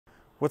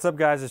What's up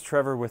guys, it's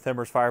Trevor with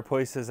Embers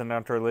Fireplaces and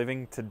Outdoor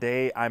Living.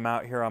 Today I'm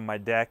out here on my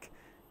deck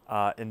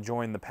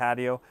enjoying the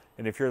patio,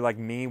 and if you're like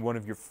me, one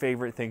of your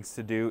favorite things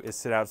to do is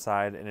sit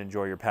outside and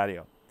enjoy your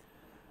patio.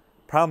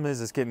 Problem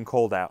is it's getting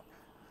cold out.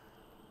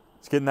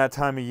 It's getting that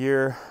time of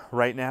year.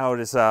 Right now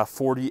it is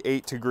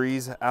 48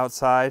 degrees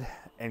outside,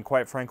 and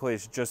quite frankly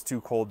it's just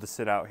too cold to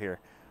sit out here.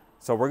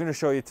 So we're going to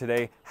show you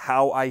today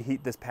how I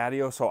heat this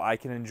patio so I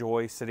can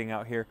enjoy sitting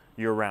out here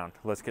year round.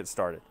 Let's get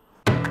started.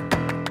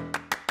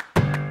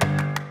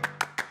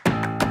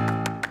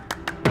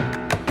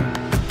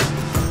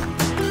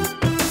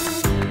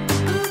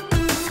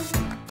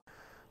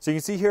 So you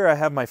can see here I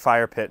have my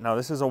fire pit. Now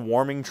this is a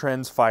Warming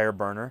Trends fire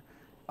burner.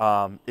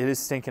 It is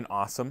stinking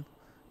awesome.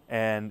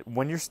 And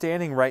when you're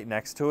standing right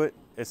next to it,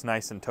 it's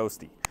nice and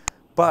toasty.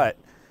 But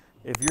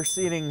if you're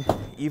seating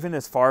even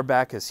as far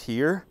back as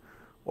here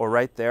or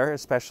right there,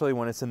 especially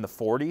when it's in the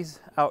 40s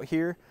out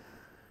here,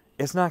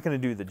 it's not gonna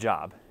do the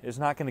job. It's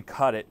not gonna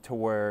cut it to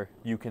where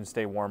you can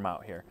stay warm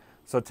out here.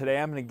 So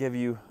today I'm gonna give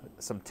you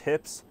some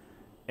tips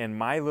and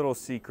my little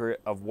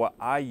secret of what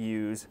I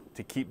use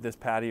to keep this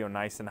patio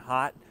nice and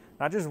hot.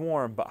 Not just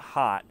warm, but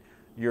hot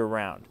year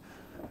round.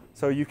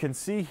 So you can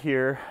see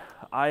here,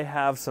 I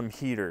have some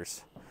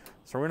heaters.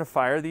 So we're gonna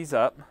fire these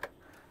up.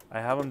 I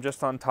have them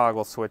just on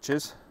toggle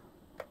switches.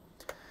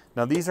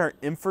 Now these are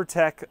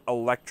Infratech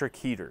electric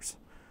heaters.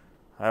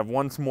 I have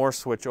one more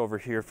switch over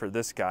here for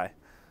this guy.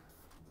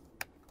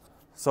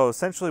 So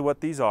essentially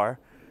what these are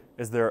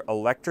is they're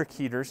electric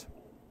heaters.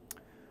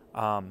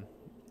 And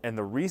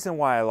the reason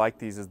why I like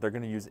these is they're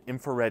gonna use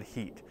infrared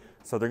heat.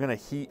 So they're gonna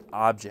heat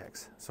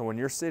objects. So when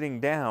you're sitting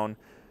down,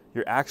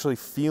 you're actually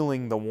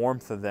feeling the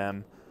warmth of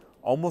them,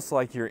 almost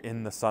like you're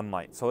in the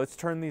sunlight. So let's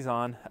turn these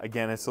on.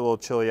 Again, it's a little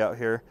chilly out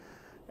here.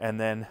 And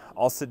then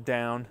I'll sit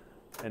down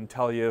and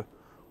tell you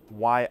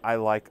why I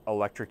like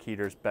electric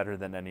heaters better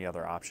than any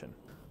other option.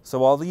 So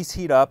while these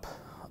heat up,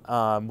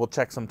 we'll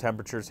check some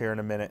temperatures here in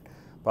a minute,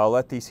 but I'll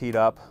let these heat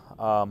up.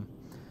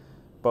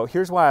 But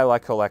here's why I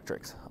like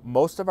electrics.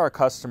 Most of our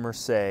customers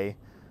say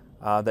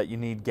that you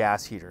need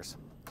gas heaters.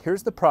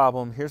 Here's the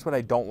problem, here's what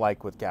I don't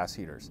like with gas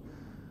heaters.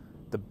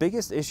 The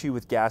biggest issue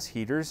with gas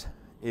heaters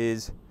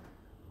is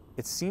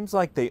it seems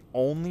like they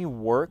only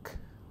work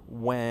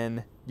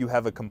when you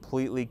have a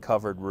completely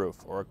covered roof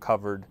or a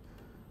covered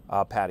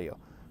patio.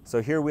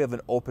 So here we have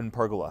an open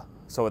pergola.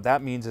 So what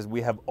that means is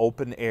we have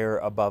open air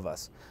above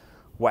us.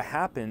 What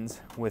happens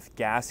with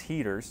gas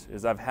heaters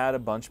is I've had a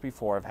bunch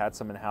before. I've had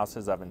some in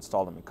houses, I've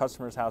installed them in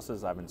customers'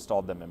 houses, I've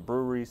installed them in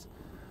breweries,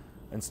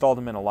 installed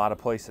them in a lot of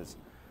places.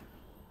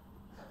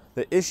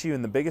 The issue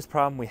and the biggest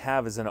problem we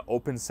have is in an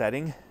open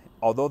setting,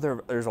 although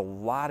there's a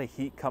lot of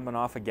heat coming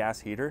off a gas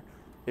heater,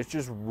 it's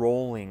just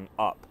rolling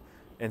up.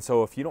 And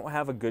so if you don't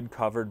have a good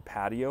covered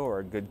patio or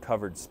a good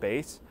covered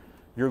space,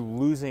 you're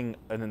losing,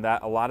 and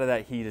a lot of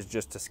that heat is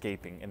just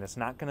escaping, and it's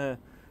not gonna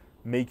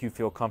make you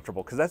feel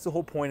comfortable, because that's the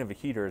whole point of a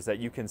heater, is that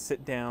you can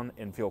sit down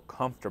and feel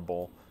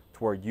comfortable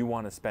to where you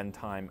wanna spend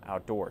time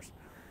outdoors.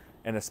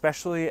 And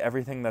especially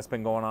everything that's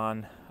been going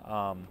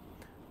on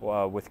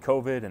with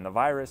COVID and the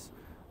virus,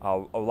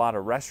 a lot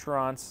of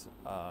restaurants,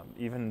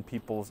 even in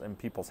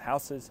people's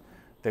houses,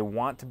 they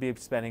want to be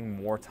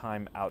spending more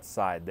time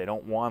outside. They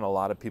don't want a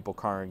lot of people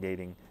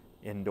congregating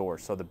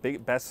indoors. So the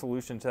best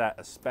solution to that,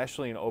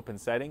 especially in an open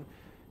setting,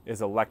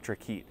 is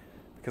electric heat.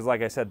 Because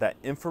like I said, that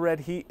infrared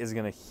heat is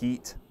gonna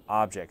heat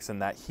objects,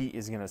 and that heat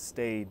is gonna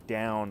stay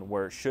down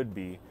where it should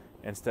be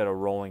instead of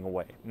rolling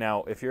away.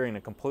 Now, if you're in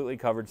a completely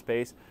covered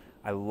space,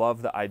 I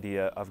love the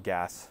idea of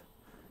gas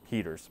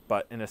heaters.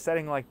 But in a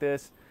setting like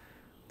this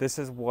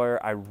is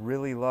where I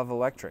really love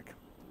electric.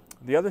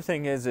 The other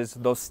thing is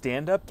those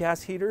stand-up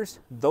gas heaters,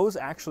 those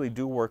actually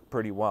do work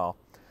pretty well.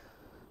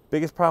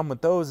 Biggest problem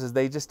with those is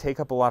they just take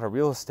up a lot of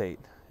real estate.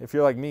 If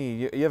you're like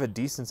me, you have a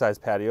decent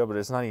sized patio, but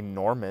it's not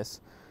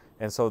enormous.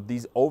 And so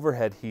these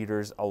overhead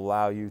heaters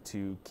allow you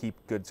to keep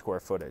good square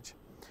footage.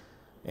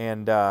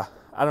 And I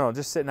don't know,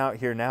 just sitting out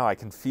here now, I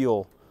can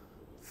feel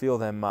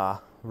them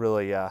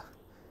really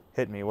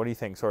hit me. What do you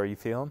think? So are you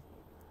feeling?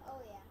 Oh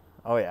yeah.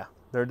 Oh yeah,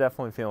 they're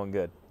definitely feeling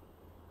good.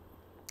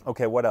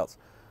 Okay, what else?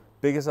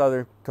 Biggest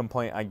other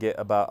complaint I get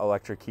about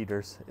electric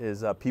heaters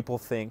is people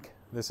think,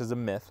 this is a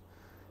myth,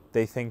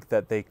 they think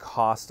that they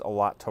cost a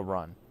lot to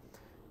run.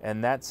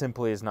 And that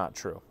simply is not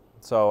true.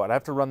 So I'd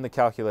have to run the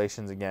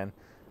calculations again,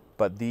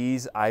 but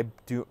these, I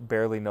do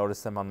barely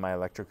notice them on my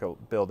electrical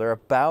bill. They're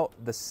about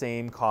the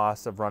same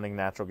cost of running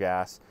natural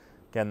gas.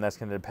 Again, that's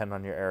gonna depend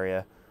on your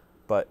area,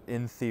 but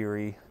in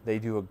theory, they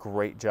do a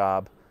great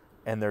job,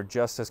 and they're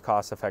just as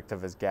cost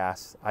effective as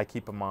gas. I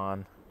keep them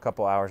on a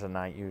couple hours a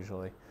night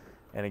usually.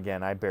 And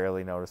again, I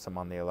barely notice them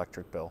on the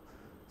electric bill.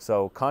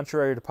 So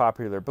contrary to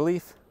popular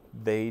belief,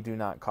 they do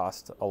not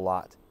cost a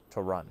lot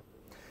to run.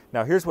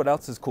 Now here's what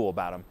else is cool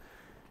about them,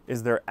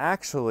 is they're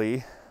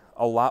actually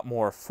a lot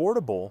more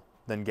affordable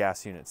than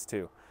gas units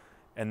too.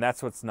 And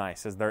that's what's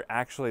nice, is they're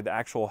actually, the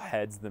actual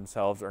heads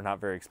themselves are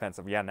not very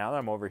expensive. Yeah, now that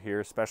I'm over here,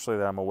 especially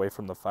that I'm away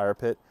from the fire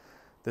pit,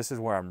 this is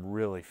where I'm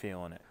really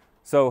feeling it.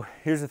 So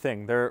here's the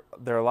thing, they're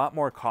a lot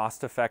more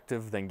cost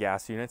effective than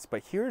gas units,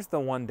 but here's the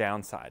one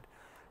downside.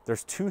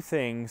 There's two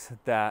things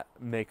that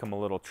make them a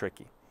little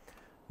tricky.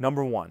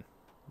 Number one,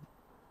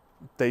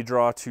 they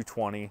draw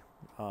 220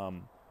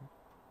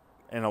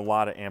 and a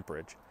lot of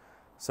amperage.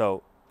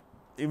 So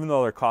even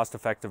though they're cost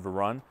effective to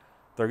run,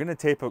 they're going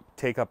to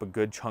take up a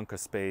good chunk of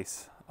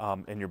space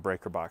in your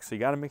breaker box. So you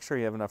got to make sure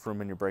you have enough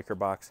room in your breaker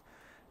box.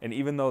 And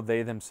even though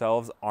they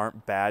themselves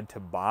aren't bad to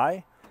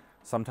buy,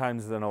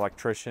 sometimes an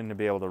electrician to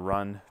be able to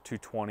run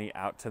 220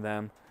 out to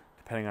them,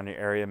 depending on your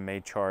area, may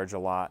charge a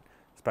lot,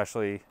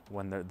 especially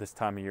when they're this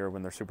time of year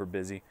when they're super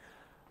busy.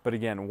 But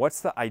again,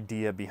 what's the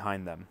idea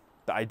behind them?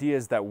 The idea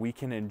is that we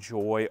can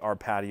enjoy our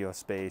patio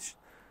space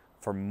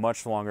for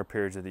much longer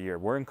periods of the year.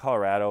 We're in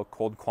Colorado,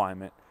 cold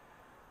climate.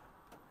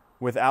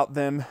 Without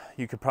them,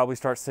 you could probably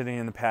start sitting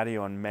in the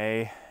patio in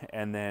May,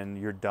 and then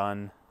you're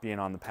done being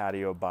on the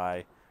patio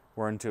by,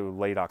 we're into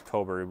late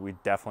October. We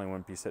definitely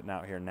wouldn't be sitting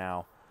out here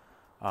now.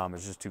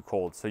 It's just too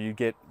cold. So you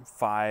get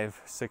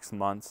 5-6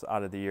 months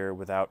out of the year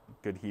without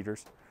good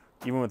heaters.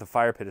 Even with a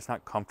fire pit, it's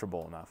not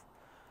comfortable enough.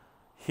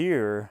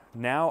 Here,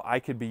 now I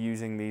could be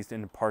using these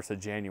in parts of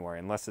January.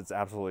 Unless it's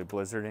absolutely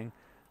blizzarding,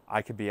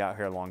 I could be out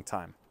here a long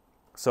time.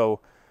 So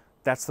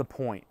that's the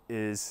point,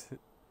 is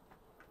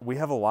we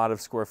have a lot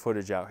of square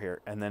footage out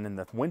here. And then in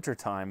the winter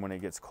time, when it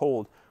gets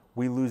cold,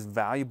 we lose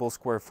valuable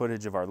square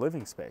footage of our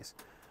living space.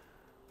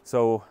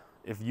 So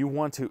if you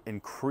want to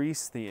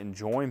increase the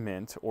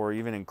enjoyment or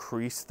even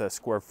increase the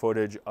square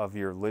footage of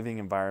your living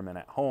environment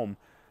at home,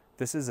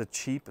 this is a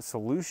cheap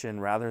solution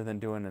rather than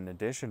doing an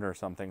addition or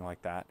something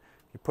like that.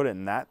 You put it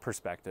in that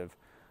perspective,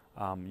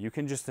 you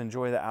can just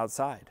enjoy the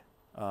outside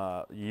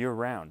year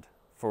round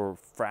for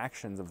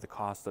fractions of the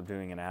cost of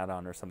doing an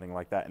add-on or something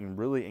like that, and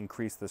really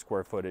increase the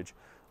square footage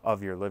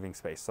of your living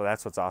space. So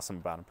that's what's awesome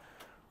about them.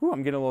 Ooh,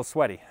 I'm getting a little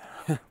sweaty.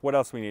 What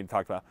else we need to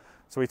talk about?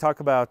 So we talked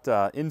about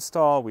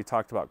install, we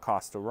talked about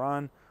cost to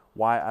run,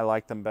 why I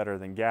like them better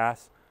than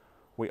gas.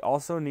 We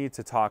also need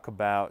to talk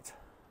about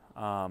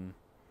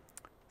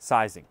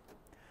sizing.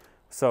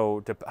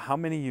 So how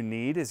many you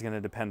need is going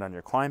to depend on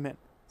your climate.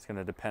 It's going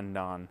to depend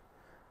on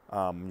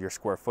your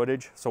square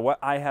footage. So what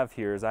I have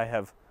here is I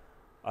have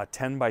a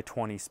 10 by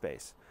 20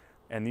 space,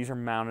 and these are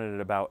mounted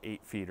at about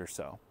 8 feet or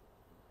so.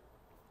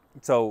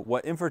 So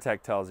what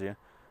Infratech tells you,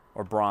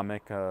 or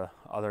Bromik,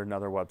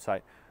 another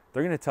website,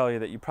 they're going to tell you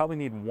that you probably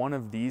need one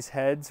of these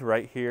heads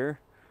right here.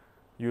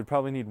 You would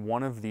probably need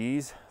one of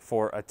these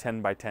for a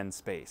 10 by 10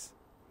 space.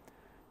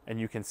 And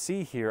you can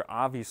see here,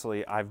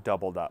 obviously, I've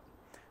doubled up.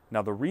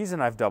 Now, the reason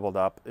I've doubled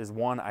up is,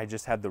 one, I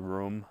just had the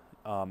room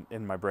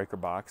in my breaker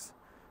box.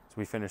 So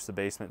we finished the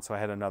basement, so I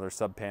had another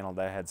sub panel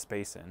that I had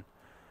space in.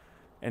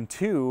 And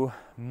two,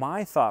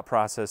 my thought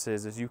process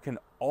is you can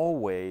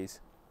always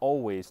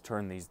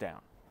turn these down.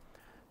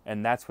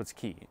 And that's what's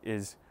key,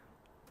 is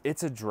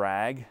it's a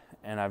drag,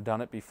 and I've done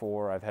it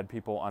before. I've had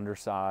people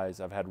undersize,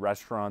 I've had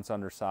restaurants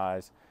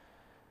undersize.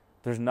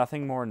 There's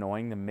nothing more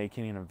annoying than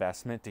making an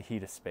investment to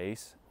heat a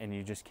space and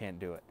you just can't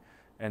do it.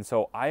 And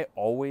so I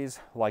always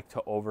like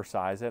to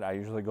oversize it. I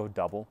usually go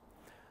double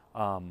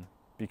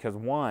because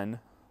one,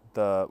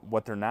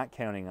 what they're not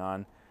counting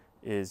on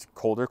is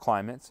colder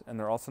climates, and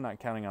they're also not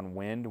counting on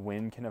wind.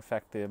 Wind can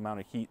affect the amount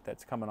of heat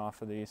that's coming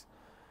off of these.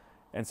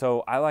 And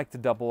so I like to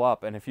double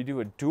up. And if you do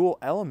a dual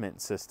element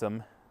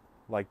system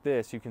like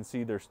this, you can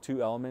see there's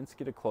 2 elements.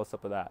 Get a close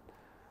up of that.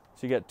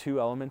 So you got 2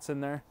 elements in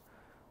there.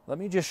 Let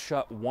me just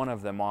shut one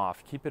of them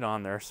off. Keep it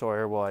on there,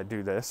 Sawyer, while I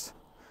do this.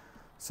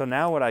 So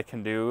now what I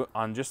can do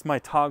on just my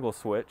toggle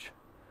switch,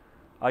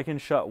 I can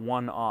shut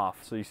one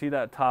off. So you see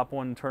that top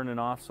one turning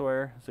off,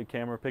 Sawyer? Is the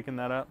camera picking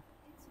that up?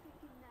 It's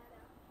picking that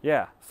up.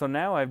 Yeah, so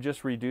now I've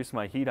just reduced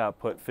my heat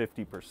output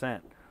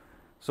 50%.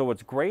 So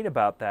what's great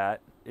about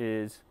that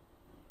is,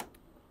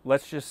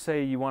 let's just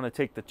say you want to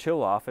take the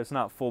chill off. It's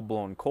not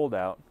full-blown cold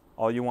out.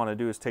 All you want to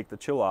do is take the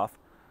chill off.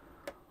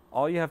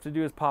 All you have to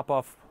do is pop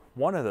off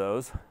one of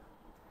those,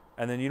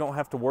 and then you don't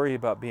have to worry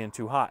about being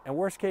too hot. And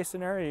worst case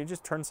scenario, you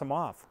just turn some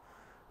off.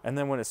 And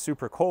then when it's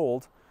super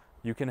cold,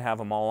 you can have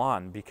them all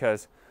on,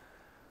 because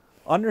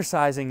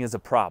undersizing is a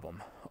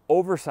problem.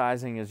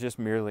 Oversizing is just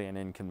merely an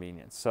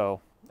inconvenience.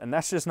 So, and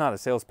that's just not a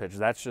sales pitch.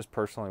 That's just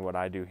personally what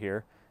I do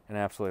here, and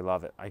I absolutely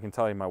love it. I can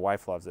tell you my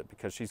wife loves it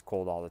because she's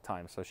cold all the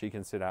time. So she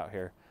can sit out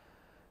here,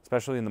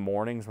 especially in the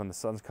mornings when the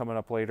sun's coming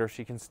up later,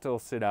 she can still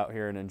sit out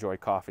here and enjoy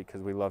coffee,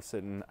 because we love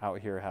sitting out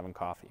here having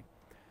coffee.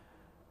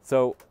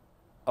 So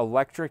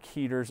electric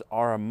heaters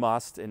are a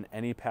must in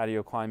any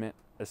patio climate,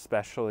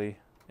 especially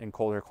in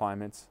colder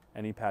climates,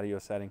 any patio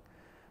setting.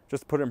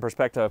 Just to put it in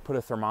perspective, I put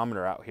a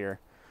thermometer out here.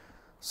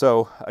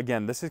 So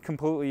again, this is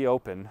completely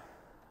open,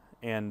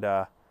 and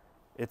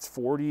it's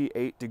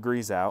 48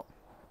 degrees out,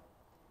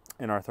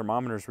 and our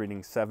thermometer is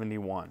reading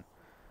 71.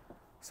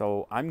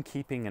 So I'm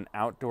keeping an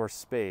outdoor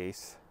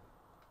space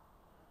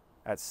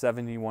at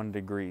 71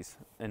 degrees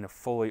in a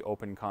fully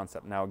open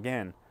concept. Now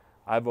again,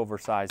 I've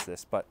oversized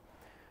this, but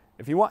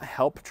if you want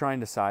help trying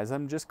to size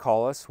them, just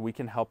call us. We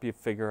can help you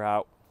figure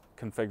out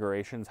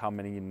configurations, how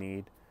many you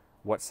need,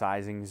 what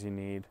sizings you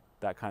need,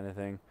 that kind of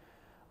thing.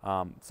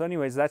 So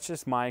anyways, that's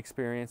just my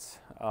experience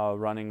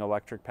running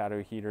electric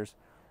patio heaters.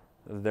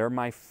 They're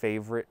my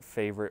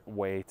favorite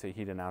way to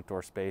heat an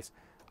outdoor space.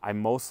 I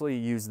mostly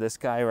use this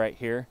guy right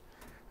here.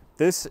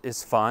 This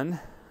is fun,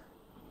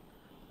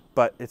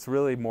 but it's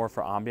really more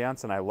for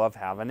ambiance, and I love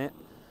having it.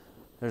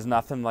 There's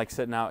nothing like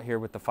sitting out here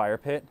with the fire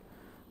pit,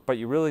 but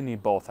you really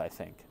need both, I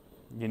think.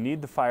 You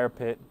need the fire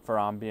pit for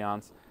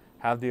ambiance,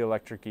 have the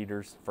electric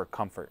heaters for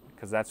comfort,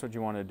 because that's what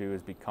you want to do,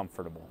 is be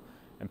comfortable.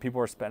 And people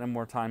are spending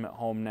more time at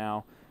home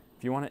now.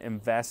 If you want to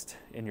invest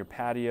in your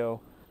patio,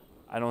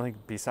 I don't think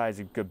besides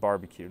a good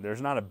barbecue,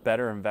 there's not a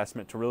better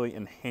investment to really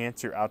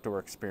enhance your outdoor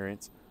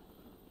experience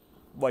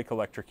like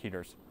electric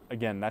heaters.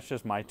 Again, that's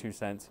just my 2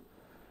 cents.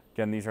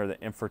 Again, these are the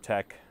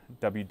Infratech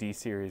WD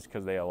series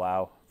because they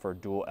allow for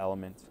dual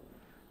elements.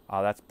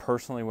 That's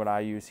personally what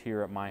I use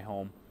here at my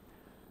home.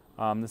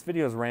 This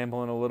video is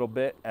rambling a little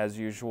bit as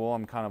usual.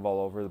 I'm kind of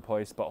all over the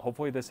place, but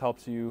hopefully this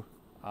helps you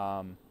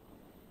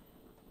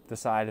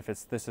decide if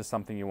this is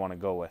something you want to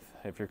go with.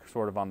 If you're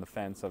sort of on the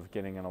fence of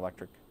getting an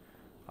electric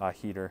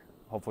heater,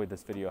 hopefully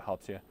this video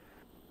helps you.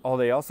 Oh,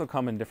 they also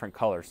come in different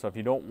colors. So if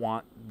you don't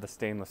want the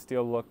stainless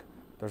steel look,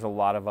 there's a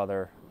lot of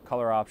other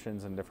color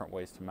options and different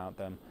ways to mount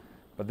them.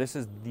 But this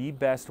is the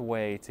best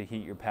way to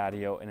heat your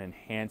patio and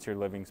enhance your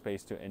living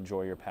space to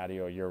enjoy your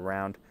patio year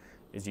round,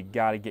 is you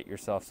got to get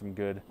yourself some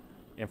good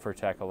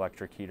Infratech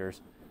electric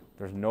heaters.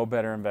 There's no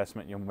better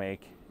investment you'll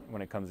make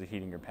when it comes to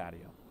heating your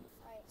patio.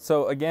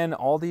 So again,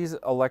 all these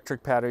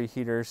electric patio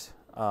heaters,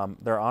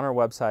 they're on our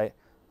website.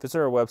 Visit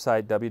our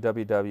website,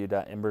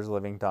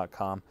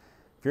 www.embersliving.com.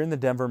 If you're in the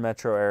Denver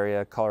metro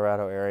area,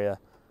 Colorado area,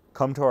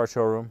 come to our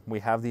showroom.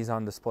 We have these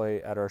on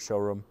display at our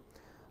showroom.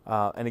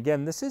 And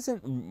again, this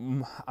isn't,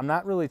 I'm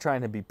not really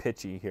trying to be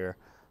pitchy here,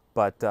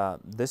 but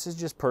this is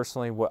just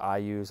personally what I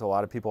use. A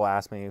lot of people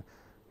ask me,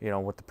 you know,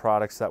 with the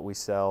products that we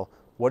sell,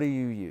 what do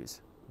you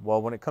use?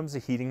 Well, when it comes to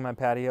heating my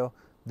patio,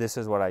 this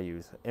is what I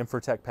use.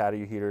 Infratech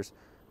patio heaters.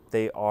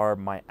 They are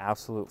my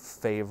absolute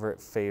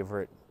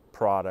favorite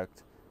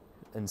product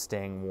in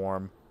staying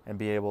warm and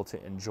be able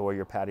to enjoy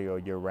your patio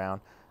year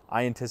round.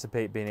 I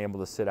anticipate being able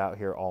to sit out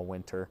here all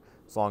winter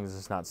as long as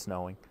it's not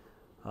snowing.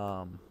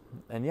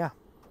 And yeah,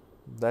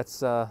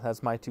 that's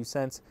my 2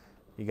 cents.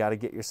 You got to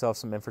get yourself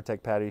some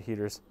Infratech patio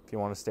heaters if you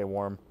want to stay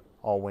warm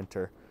all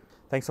winter.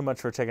 Thanks so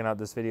much for checking out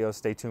this video.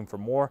 Stay tuned for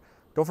more.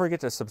 Don't forget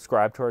to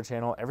subscribe to our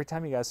channel. Every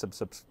time you guys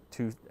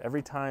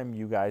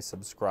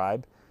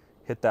subscribe,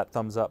 hit that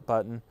thumbs up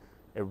button.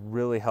 It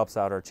really helps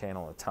out our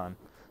channel a ton.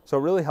 So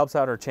it really helps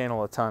out our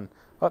channel a ton.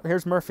 Oh,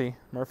 here's Murphy.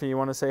 Murphy, you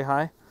want to say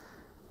hi?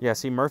 Yeah,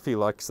 see, Murphy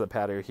likes the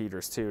patio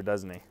heaters too,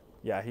 doesn't he?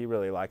 Yeah, he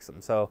really likes them.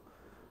 So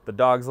the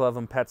dogs love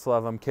them, pets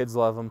love them, kids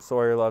love them,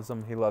 Sawyer loves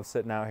them. He loves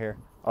sitting out here.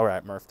 All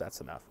right, Murph, that's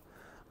enough.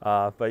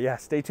 But yeah,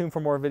 stay tuned for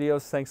more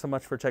videos. Thanks so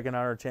much for checking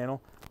out our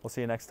channel. We'll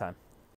see you next time.